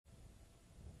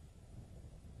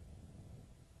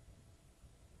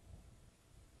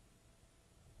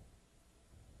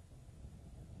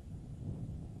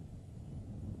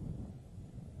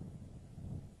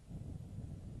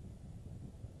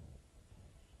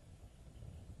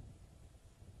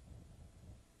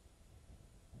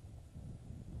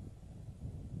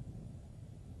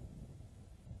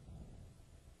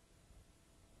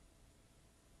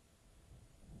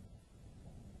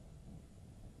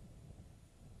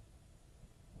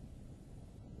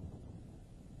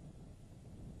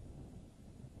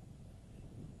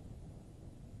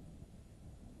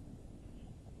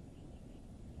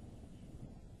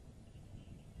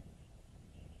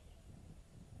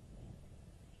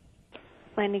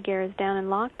Landing gear is down and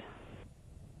locked.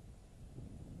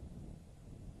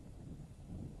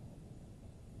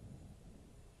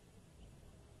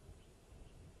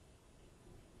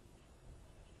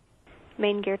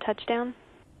 Main gear touchdown.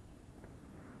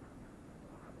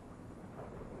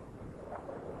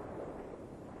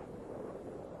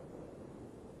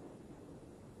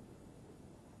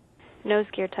 Nose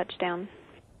gear touchdown.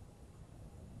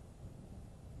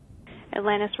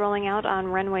 Atlantis rolling out on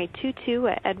runway 22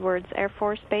 at Edwards Air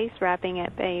Force Base, wrapping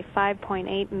up a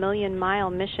 5.8 million mile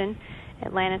mission.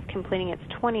 Atlantis completing its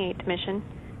 28th mission,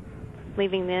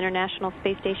 leaving the International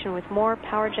Space Station with more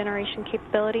power generation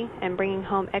capability and bringing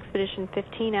home Expedition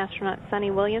 15 astronaut Sonny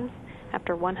Williams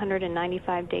after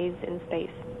 195 days in space.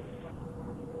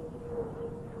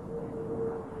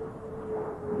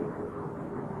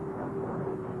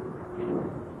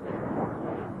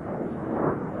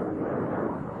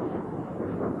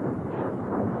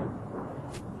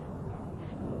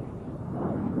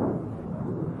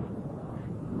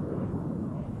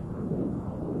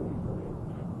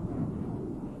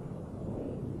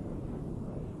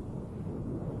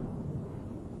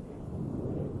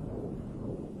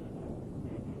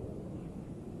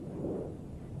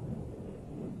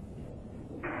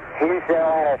 Houston,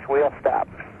 Atlantis, wheel stop.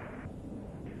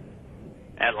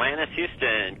 Atlantis,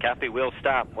 Houston, copy, wheel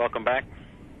stop. Welcome back.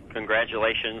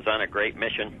 Congratulations on a great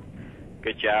mission.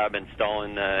 Good job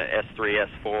installing the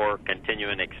S3-S4,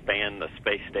 continuing to expand the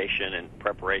space station in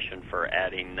preparation for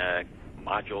adding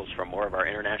modules from more of our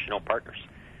international partners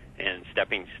and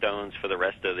stepping stones for the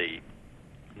rest of the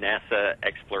NASA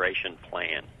exploration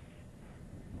plan.